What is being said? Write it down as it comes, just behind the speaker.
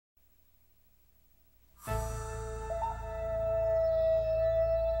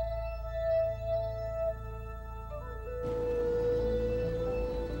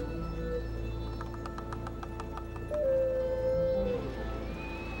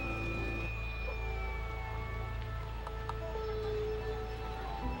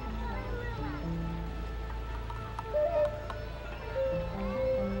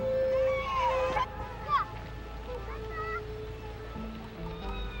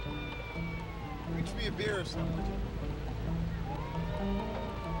Fetch me a beer or something.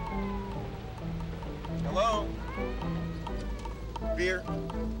 Hello? Beer?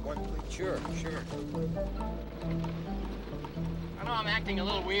 One, please. Sure. I know I'm acting a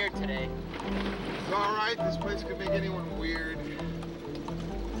little weird today. It's all right. This place could make anyone weird.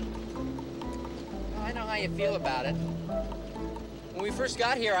 Well, I know how you feel about it. When we first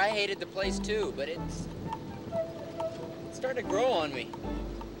got here, I hated the place too, but it's starting to grow on me.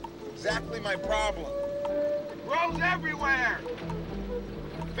 Exactly my problem. It grows everywhere.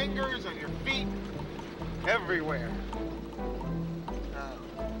 Fingers, on your feet, everywhere.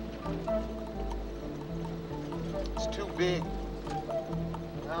 It's too big.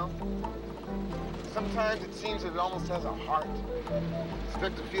 You know? Sometimes it seems that it almost has a heart. I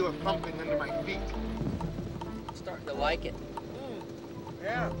start to feel it thumping under my feet. I'm starting to like it.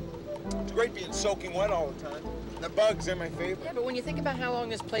 Yeah. It's great being soaking wet all the time. The bugs are my favorite. Yeah, but when you think about how long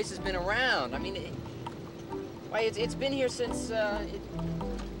this place has been around, I mean, it's been here since, If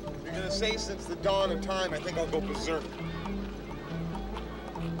you're gonna say since the dawn of time, I think I'll go berserk.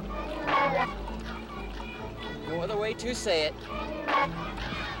 No other way to say it.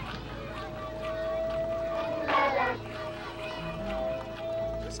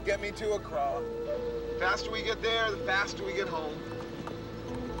 Just get me to a crawl. The faster we get there, the faster we get home.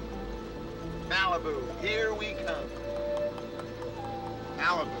 Malibu, here we come.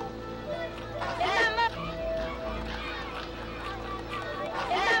 Malibu.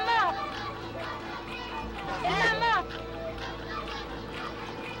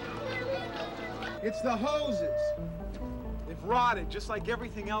 It's the hoses. They've rotted just like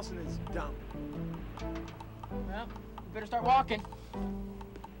everything else in this dump. Well, we better start walking.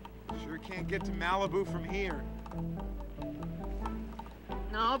 Sure can't get to Malibu from here.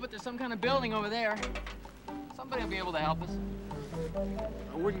 No, but there's some kind of building over there. Somebody will be able to help us.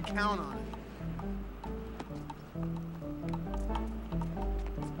 I wouldn't count on it.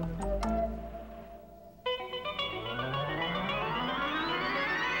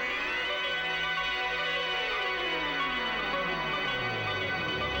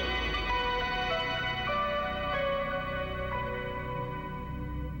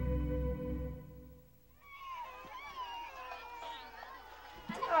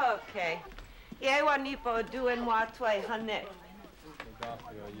 Okay. Jeg var ny på doen watvei hanne.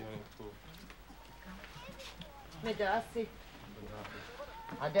 Medasi.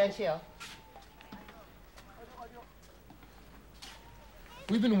 Adencio.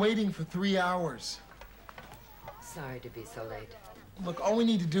 We've been waiting for 3 hours. Sorry to be so late. Look, all we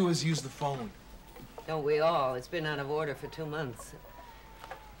need to do is use the phone. Don't we all? It's been out of order for 2 months.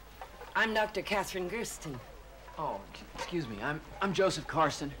 I'm Dr. Catherine Gersten. Oh, excuse me. I'm Joseph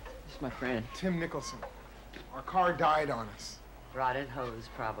Carson. This is my friend. Tim Nicholson. Our car died on us. Rotted hose,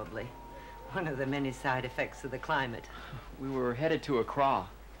 probably. One of the many side effects of the climate. We were headed to a crawl.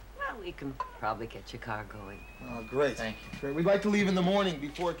 Well, we can probably get your car going. Oh, great. Thank you. Great. We'd like to leave in the morning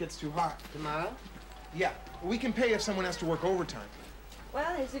before it gets too hot. Tomorrow? Yeah. We can pay if someone has to work overtime.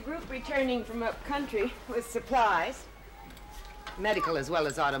 Well, there's a group returning from up country with supplies. Medical as well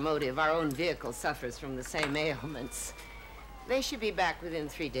as automotive. Our own vehicle suffers from the same ailments. They should be back within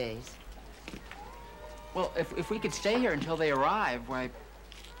 3 days. Well, if we could stay here until they arrive, why,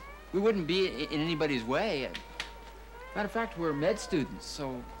 we wouldn't be in anybody's way. Matter of fact, we're med students,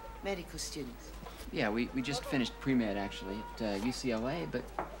 so... Medical students? Yeah, we just finished pre-med, actually, at UCLA, but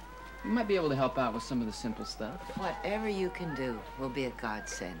we might be able to help out with some of the simple stuff. Whatever you can do will be a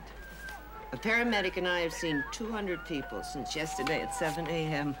godsend. A paramedic and I have seen 200 people since yesterday at 7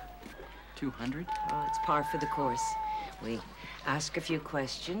 a.m. 200? Oh, it's par for the course. We ask a few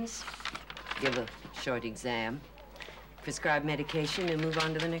questions, give a short exam, prescribe medication, and move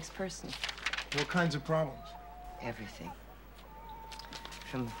on to the next person. What kinds of problems? Everything.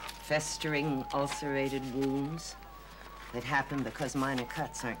 From festering, ulcerated wounds that happen because minor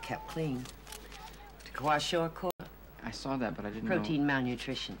cuts aren't kept clean, to kwashiorkor. I saw that, but I didn't know. Protein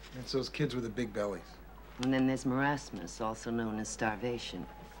malnutrition. It's those kids with the big bellies. And then there's marasmus, also known as starvation.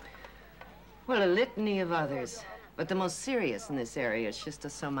 Well, a litany of others. But the most serious in this area is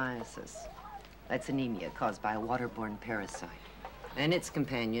schistosomiasis. That's anemia caused by a waterborne parasite. And its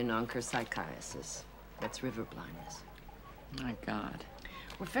companion, onchocerciasis. That's river blindness. My God.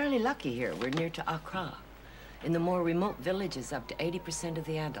 We're fairly lucky here. We're near to Accra. In the more remote villages, up to 80% of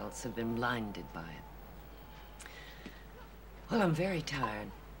the adults have been blinded by it. Well, I'm very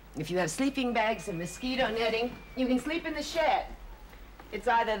tired. If you have sleeping bags and mosquito netting, you can sleep in the shed. It's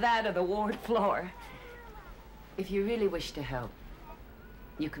either that or the ward floor. If you really wish to help,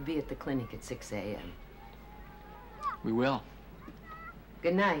 you could be at the clinic at 6 a.m. We will.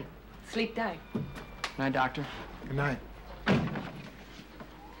 Good night. Sleep tight. Good night, Doctor. Good night.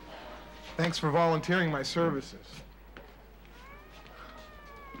 Thanks for volunteering my services.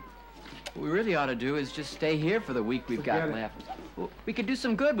 What we really ought to do is just stay here for the week we've got left. Well, we could do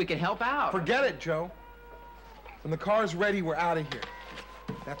some good. We could help out. Forget it, Joe. When the car's ready, we're out of here.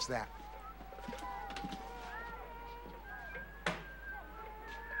 That's that.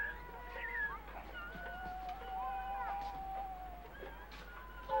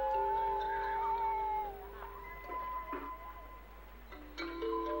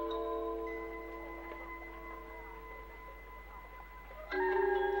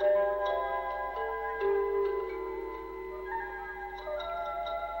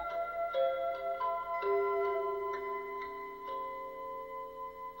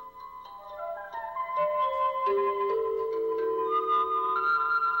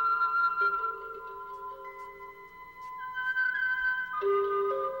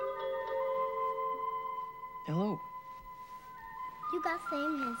 Hello. You got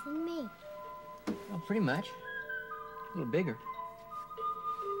same hands as me. Well, pretty much. A little bigger.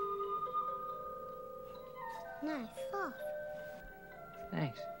 Nice, soft.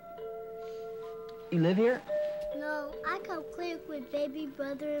 Thanks. You live here? No, I come clinic with baby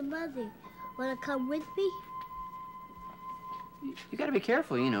brother and mother. Wanna come with me? You gotta be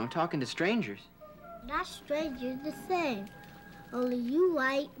careful, you know, talking to strangers. Not strangers, the same. Only you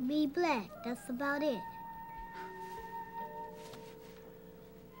white, me black. That's about it.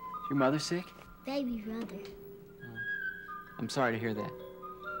 Is your mother sick? Baby brother. I'm sorry to hear that.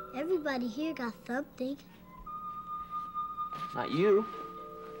 Everybody here got something. Not you.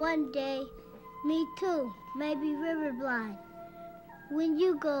 One day, me too. Maybe river blind. When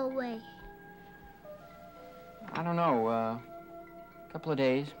you go away. I don't know, a couple of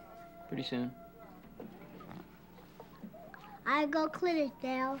days. Pretty soon. I go clinic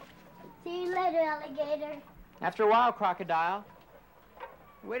now. See you later, alligator. After a while, crocodile.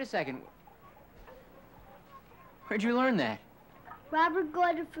 Wait a second. Where'd you learn that? Robert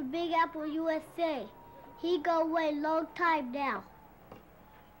Gordon from Big Apple, USA. He go away long time now.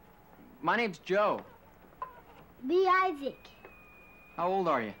 My name's Joe. Me, Isaac. How old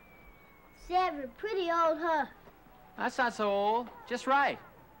are you? 7. Pretty old, huh? That's not so old. Just right.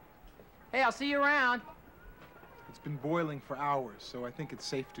 Hey, I'll see you around. It's been boiling for hours, so I think it's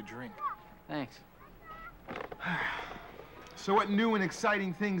safe to drink. Thanks. So what new and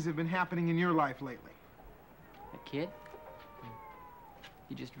exciting things have been happening in your life lately? That kid?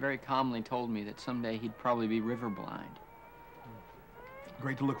 He just very calmly told me that someday he'd probably be river blind.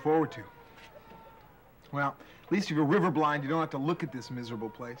 Great to look forward to. Well, at least if you're river blind, you don't have to look at this miserable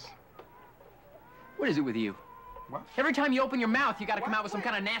place. What is it with you? What? Every time you open your mouth, you gotta come out with some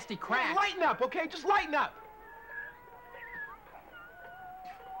kind of nasty crap. Lighten up, okay? Just lighten up.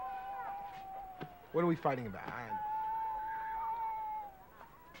 What are we fighting about?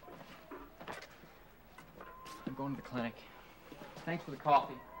 I'm going to the clinic. Thanks for the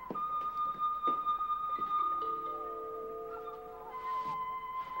coffee.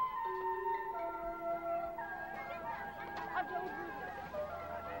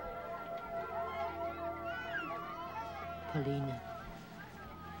 Paulina,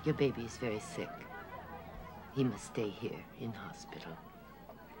 your baby is very sick. He must stay here in hospital.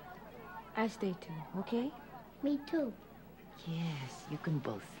 I stay too, okay? Me too. Yes, you can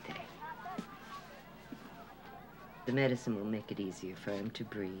both stay. The medicine will make it easier for him to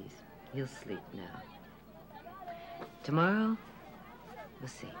breathe. He'll sleep now. Tomorrow, we'll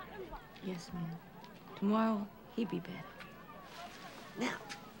see. Yes, ma'am. Tomorrow, he be better. Now,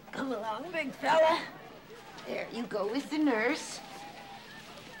 come along, big fella. There you go with the nurse.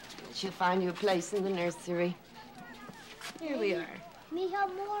 She'll find you a place in the nursery. Here we are. Me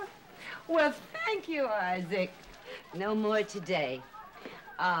help more? Well, thank you, Isaac. No more today.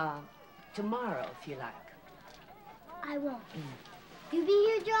 Tomorrow, if you like. I won't. You be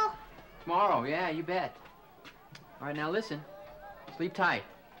here, Joe? Tomorrow, yeah, you bet. All right, now listen. Sleep tight.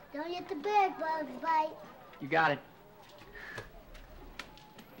 Don't let the bed bugs bite. You got it.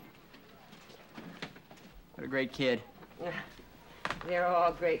 What a great kid. They're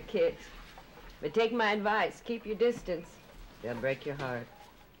all great kids. But take my advice. Keep your distance. They'll break your heart.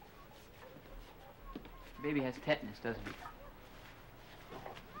 Baby has tetanus, doesn't he?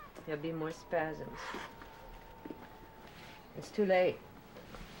 There'll be more spasms. It's too late.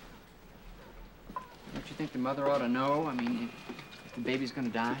 Don't you think the mother ought to know? I mean, if the baby's gonna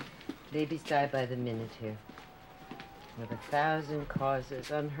die? Babies die by the minute here. With 1,000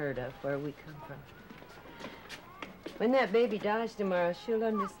 causes unheard of where we come from. When that baby dies tomorrow, she'll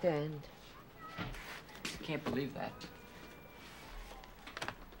understand. I can't believe that.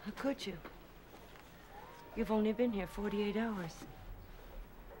 How could you? You've only been here 48 hours.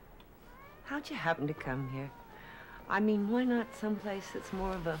 How'd you happen to come here? I mean, why not someplace that's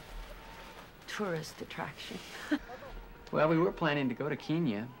more of a tourist attraction? Well, we were planning to go to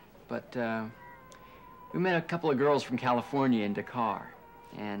Kenya, but we met a couple of girls from California in Dakar,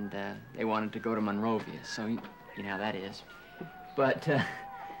 and they wanted to go to Monrovia, so you know how that is. But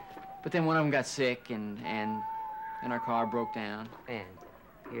then one of them got sick, and our car broke down. And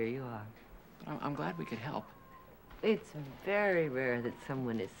here you are. But I'm glad we could help. It's very rare that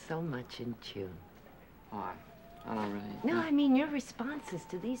someone is so much in tune. Oh, I don't really... No, I mean, your responses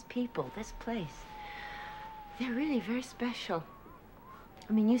to these people, this place, they're really very special.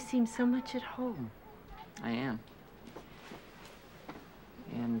 I mean, you seem so much at home. I am.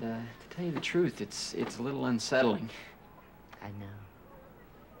 And to tell you the truth, it's a little unsettling. I know.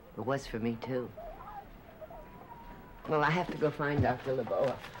 It was for me, too. Well, I have to go find Dr.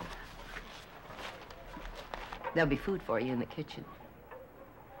 Laboa. There'll be food for you in the kitchen.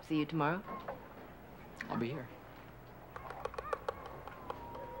 See you tomorrow? I'll be here.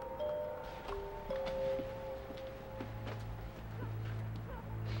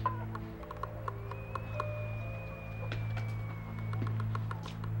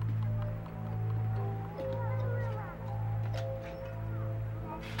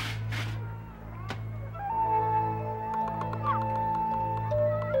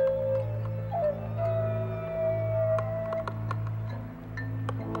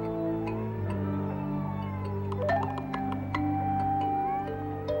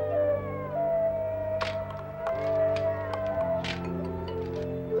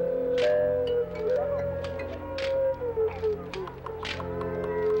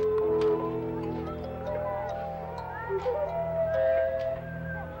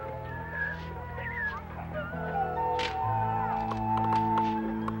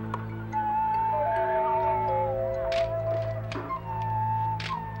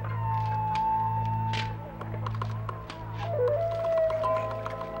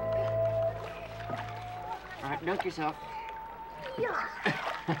 Milk yourself.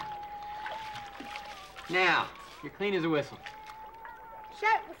 Now, you're clean as a whistle.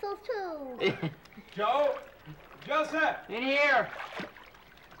 Sharp whistle too. Joe? Joseph! In here.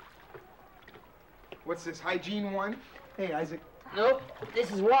 What's this, hygiene one? Hey, Isaac. Nope,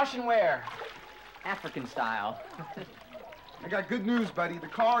 this is wash and wear. African style. I got good news, buddy. The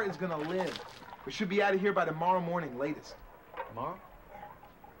car is gonna live. We should be out of here by tomorrow morning, latest. Tomorrow?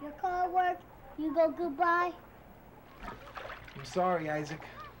 Your car works. You go goodbye. I'm sorry, Isaac.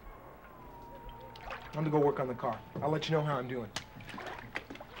 I'm gonna go work on the car. I'll let you know how I'm doing.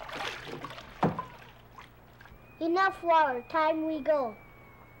 Enough water. Time we go.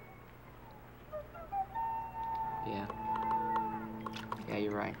 Yeah. Yeah,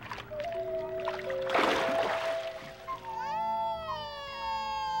 you're right.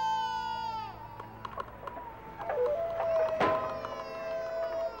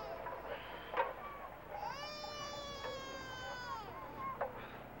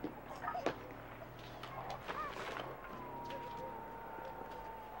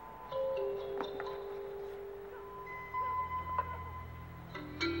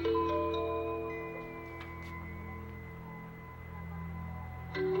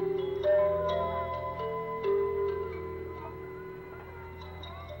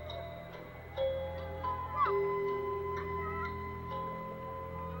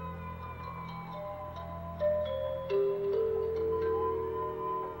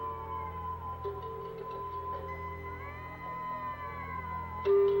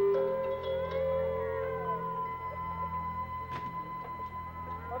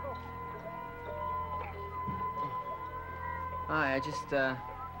 Hi,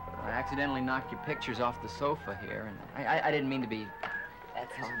 I accidentally knocked your pictures off the sofa here, and I didn't mean to be...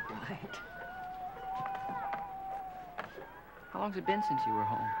 That's all right. How long's it been since you were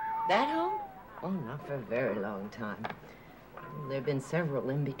home? That home? Oh, not for a very long time. Well, there have been several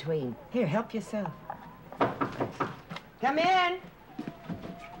in between. Here, help yourself. Come in.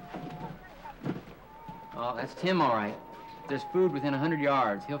 Oh, that's Tim, all right. If there's food within 100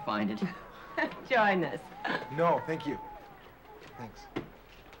 yards, he'll find it. Join us. No, thank you. Thanks.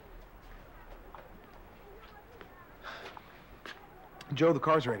 Joe, the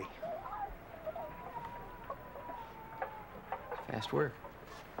car's ready. Fast work.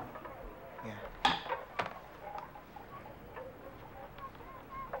 Yeah.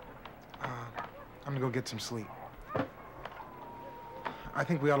 I'm gonna go get some sleep. I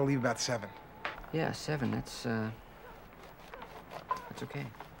think we ought to leave about 7. Yeah, 7. That's okay.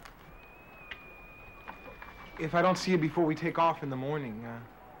 If I don't see you before we take off in the morning,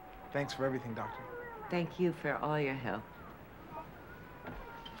 Thanks for everything, Doctor. Thank you for all your help.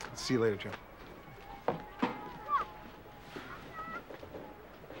 See you later, Joe.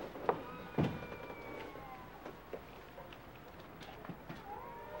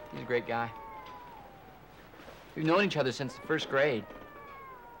 He's a great guy. We've known each other since the first grade.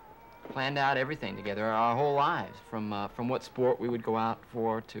 Planned out everything together, our whole lives, from what sport we would go out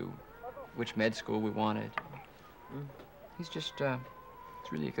for to which med school we wanted. He's just,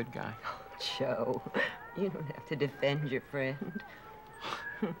 he's really a good guy. Joe, you don't have to defend your friend.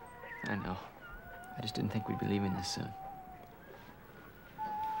 I know. I just didn't think we'd be leaving this soon.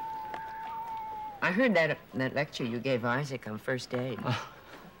 I heard that lecture you gave Isaac on first aid.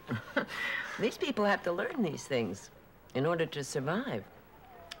 These people have to learn these things in order to survive.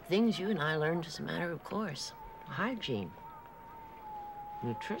 Things you and I learned as a matter of course. Hygiene,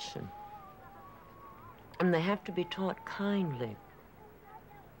 nutrition. And they have to be taught kindly,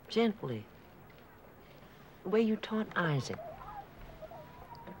 gently, the way you taught Isaac.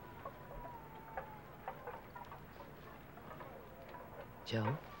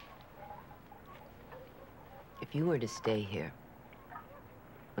 Joe, if you were to stay here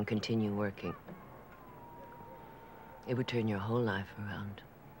and continue working, it would turn your whole life around.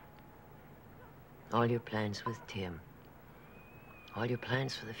 All your plans with Tim, all your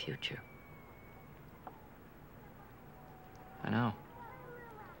plans for the future. I know.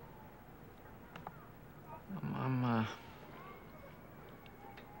 I'm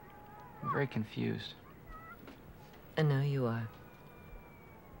very confused. I know you are.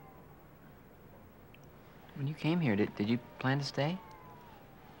 When you came here, did you plan to stay?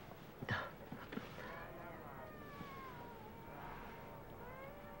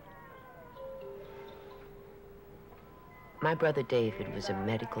 My brother David was a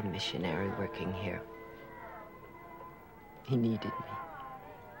medical missionary working here. He needed me.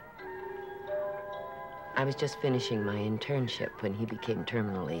 I was just finishing my internship when he became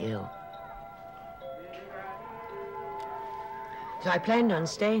terminally ill. So I planned on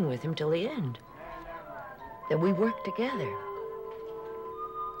staying with him till the end. That we worked together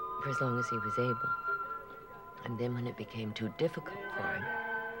for as long as he was able. And then when it became too difficult for him,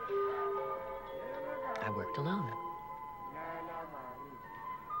 I worked alone.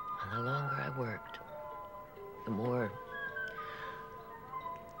 And the longer I worked, the more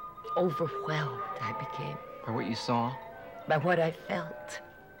overwhelmed I became. By what you saw? By what I felt.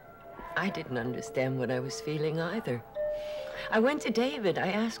 I didn't understand what I was feeling either. I went to David. I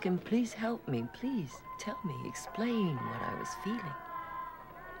asked him, please help me. Please tell me, explain what I was feeling.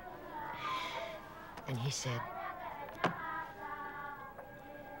 And he said,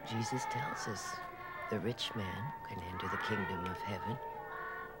 Jesus tells us the rich man can enter the kingdom of heaven,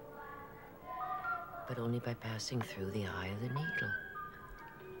 but only by passing through the eye of the needle.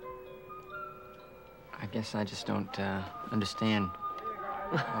 I guess I just don't understand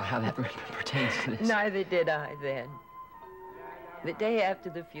how that pertains to this. Neither did I then. The day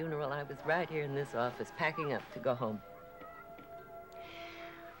after the funeral, I was right here in this office, packing up to go home.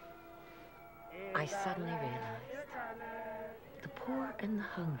 I suddenly realized the poor and the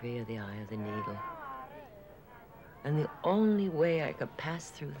hungry are the eye of the needle. And the only way I could pass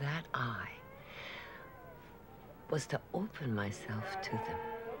through that eye was to open myself to them,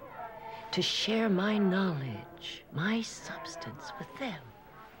 to share my knowledge, my substance with them.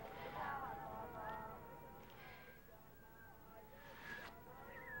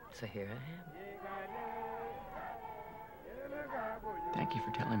 So here I am. Thank you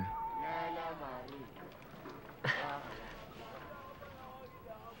for telling me.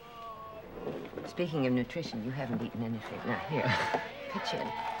 Speaking of nutrition, you haven't eaten anything. Now, here, pitch in.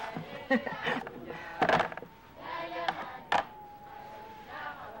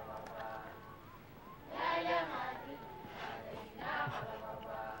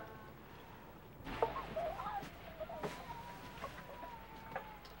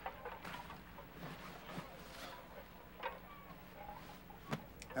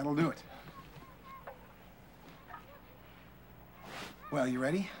 That'll do it. Well, you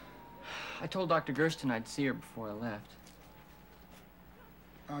ready? I told Dr. Gersten I'd see her before I left.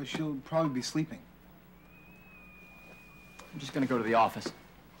 She'll probably be sleeping. I'm just gonna go to the office.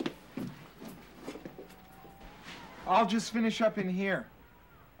 I'll just finish up in here.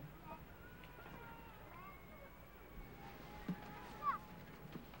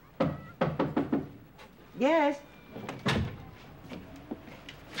 Yes?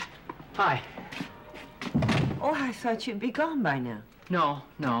 Hi. Oh, I thought you'd be gone by now.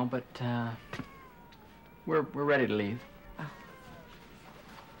 No, but we're ready to leave. Oh.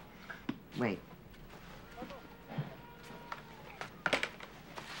 Wait.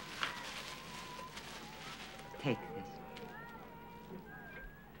 Take this.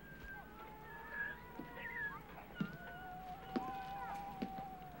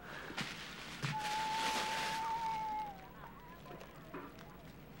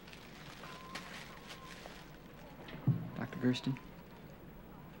 Dr. Gersten,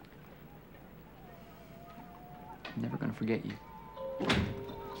 I'm never gonna forget you.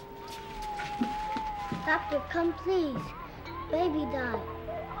 Doctor, come please. Baby died.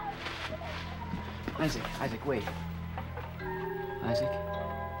 Isaac, wait. Isaac,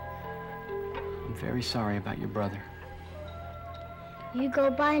 I'm very sorry about your brother. You go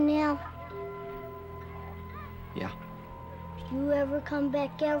by now? Yeah, You ever come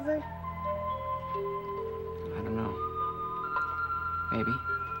back ever? I don't know. Maybe.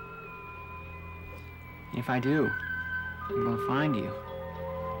 And if I do, I'm gonna find you.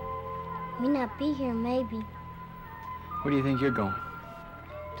 Me not be here, maybe. Where do you think you're going?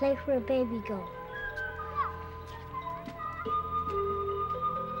 Place where baby go.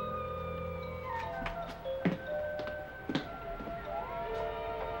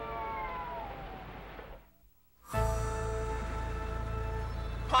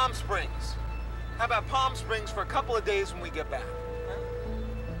 Palm Springs. How about Palm Springs for a couple of days when we get back?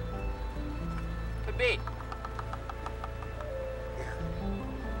 Could be.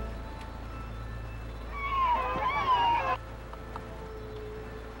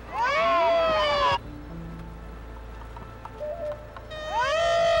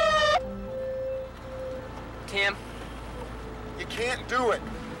 Tim, You can't do it.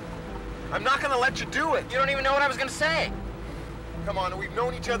 I'm not gonna let you do it. you don't even know what I was gonna say. Come on, we've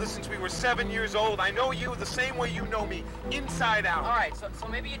known each other since we were 7 years old. I know you the same way you know me, inside out. All right, so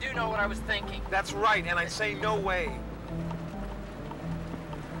maybe you do know what I was thinking. That's right, and I say no way.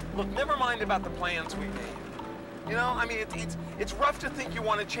 Look, never mind about the plans we made. You know, I mean, it's rough to think you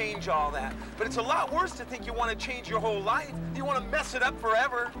want to change all that, but it's a lot worse to think you want to change your whole life. You want to mess it up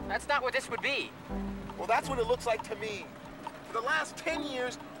forever. That's not what this would be. Well, that's what it looks like to me. For the last 10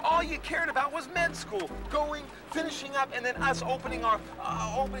 years, all you cared about was med school, going, finishing up, and then us opening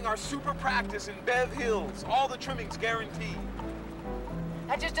our super practice in Bev Hills. All the trimmings guaranteed.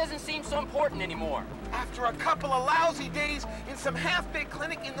 That just doesn't seem so important anymore. After a couple of lousy days in some half-baked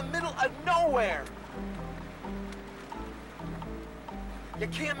clinic in the middle of nowhere. You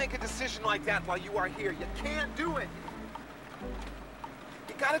can't make a decision like that while you are here. You can't do it.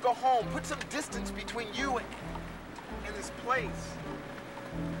 You gotta go home, put some distance between you and this place.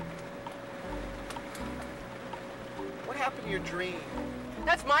 What happened to your dream?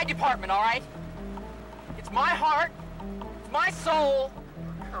 That's my department, all right? It's my heart, it's my soul.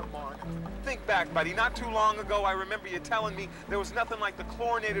 Come on. Think back, buddy. Not too long ago, I remember you telling me there was nothing like the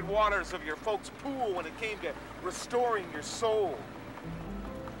chlorinated waters of your folks' pool when it came to restoring your soul.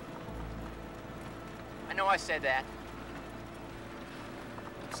 I know I said that.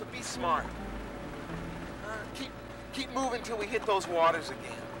 So be smart. Keep moving till we hit those waters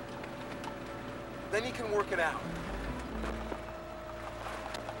again. Then you can work it out.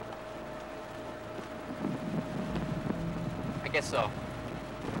 I guess so.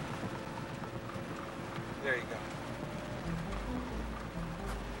 There you go.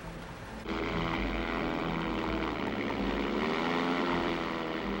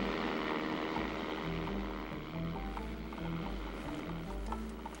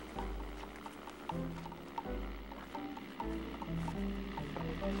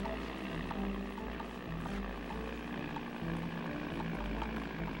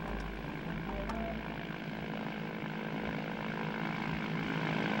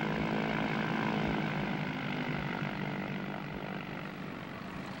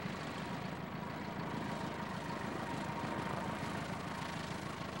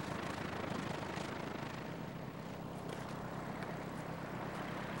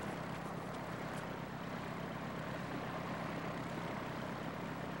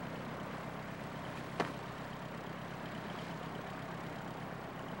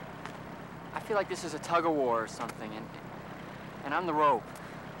 I feel like this is a tug-of-war or something, and I'm the rope.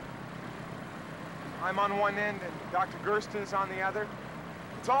 I'm on one end and Dr. Gersten's on the other.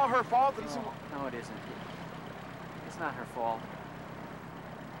 It's all her fault. And No, it isn't. It's not her fault.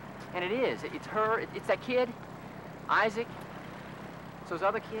 And it is. It's her. It's that kid, Isaac. It's those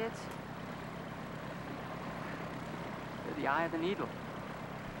other kids. They're the eye of the needle.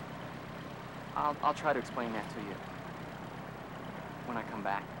 I'll try to explain that to you when I come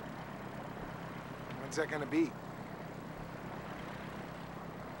back. When's that gonna be?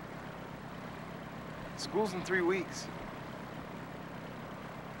 School's in 3 weeks.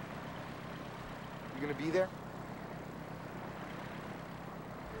 You gonna be there?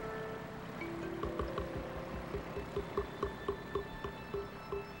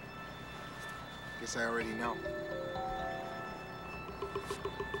 guess I already know.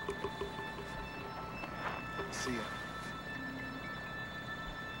 See ya.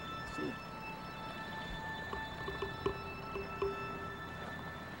 See ya.